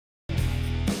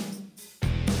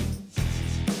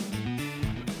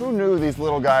Who knew these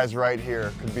little guys right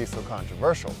here could be so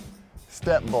controversial?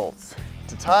 Step bolts,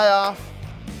 to tie off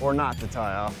or not to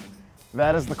tie off?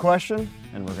 That is the question,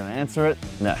 and we're going to answer it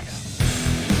next.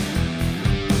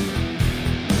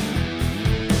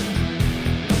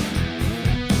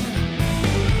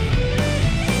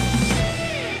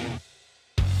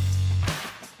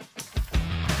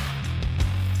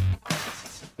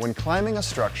 When climbing a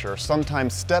structure,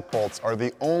 sometimes step bolts are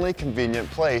the only convenient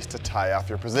place to tie off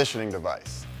your positioning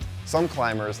device. Some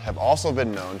climbers have also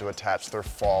been known to attach their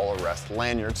fall arrest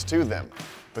lanyards to them,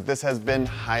 but this has been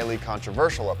highly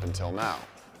controversial up until now.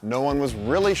 No one was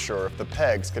really sure if the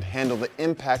pegs could handle the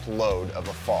impact load of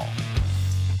a fall.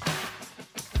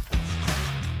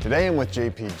 Today I'm with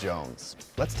JP Jones.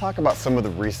 Let's talk about some of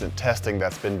the recent testing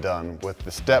that's been done with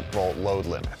the step bolt load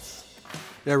limits.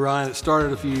 Yeah, Ryan, it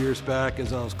started a few years back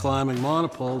as I was climbing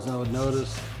monopoles, and I would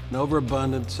notice an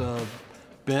overabundance of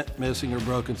bent, missing, or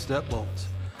broken step bolts.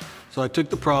 So I took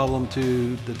the problem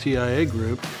to the TIA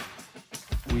group.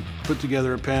 We put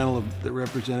together a panel that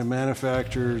represented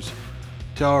manufacturers,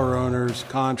 tower owners,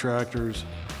 contractors,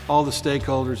 all the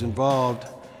stakeholders involved,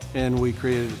 and we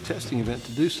created a testing event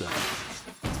to do so.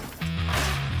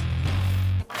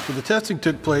 So the testing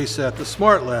took place at the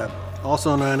SMART Lab,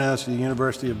 also known as the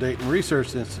University of Dayton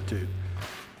Research Institute.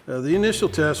 The initial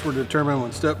tests were to determine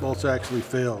when step bolts actually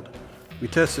failed. We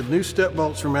tested new step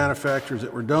bolts from manufacturers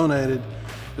that were donated,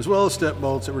 as well as step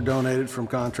bolts that were donated from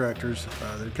contractors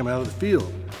that had come out of the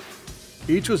field.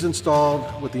 Each was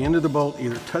installed with the end of the bolt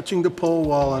either touching the pole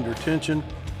wall under tension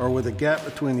or with a gap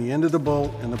between the end of the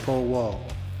bolt and the pole wall.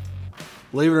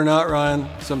 Believe it or not, Ryan,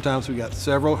 sometimes we got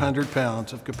several hundred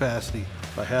pounds of capacity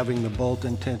by having the bolt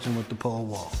in tension with the pole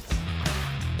wall.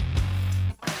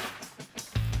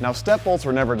 Now, step bolts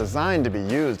were never designed to be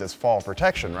used as fall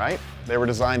protection, right? They were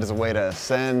designed as a way to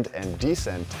ascend and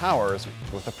descend towers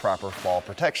with a proper fall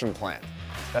protection plan.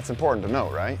 That's important to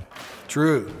note, right?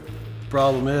 True. The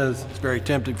problem is, it's very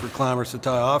tempting for climbers to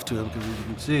tie off to them because, as you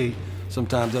can see,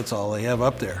 sometimes that's all they have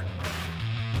up there.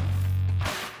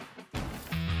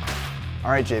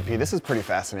 All right, JP, this is pretty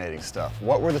fascinating stuff.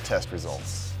 What were the test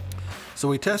results? So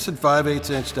we tested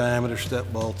 5/8" diameter step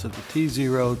bolts of the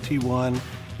T0, T1,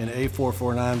 and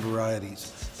A449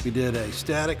 varieties. We did a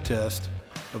static test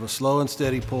of a slow and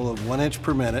steady pull of 1 inch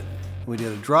per minute. We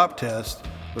did a drop test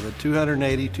with a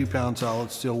 282 pound solid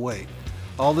steel weight.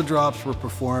 All the drops were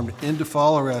performed into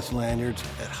fall arrest lanyards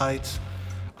at heights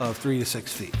of 3 to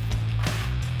 6 feet.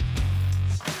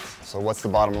 So what's the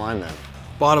bottom line then?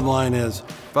 Bottom line is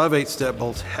 5/8 step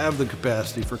bolts have the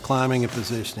capacity for climbing and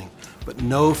positioning, but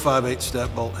no 5/8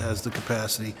 step bolt has the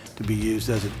capacity to be used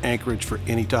as an anchorage for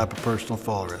any type of personal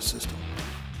fall arrest system.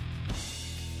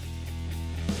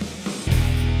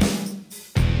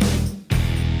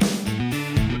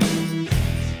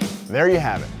 There you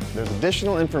have it. There's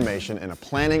additional information in a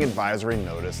planning advisory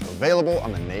notice available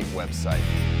on the NATE website.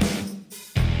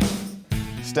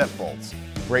 Step bolts,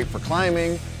 great for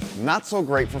climbing, not so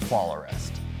great for fall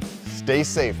arrest. Stay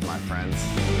safe, my friends.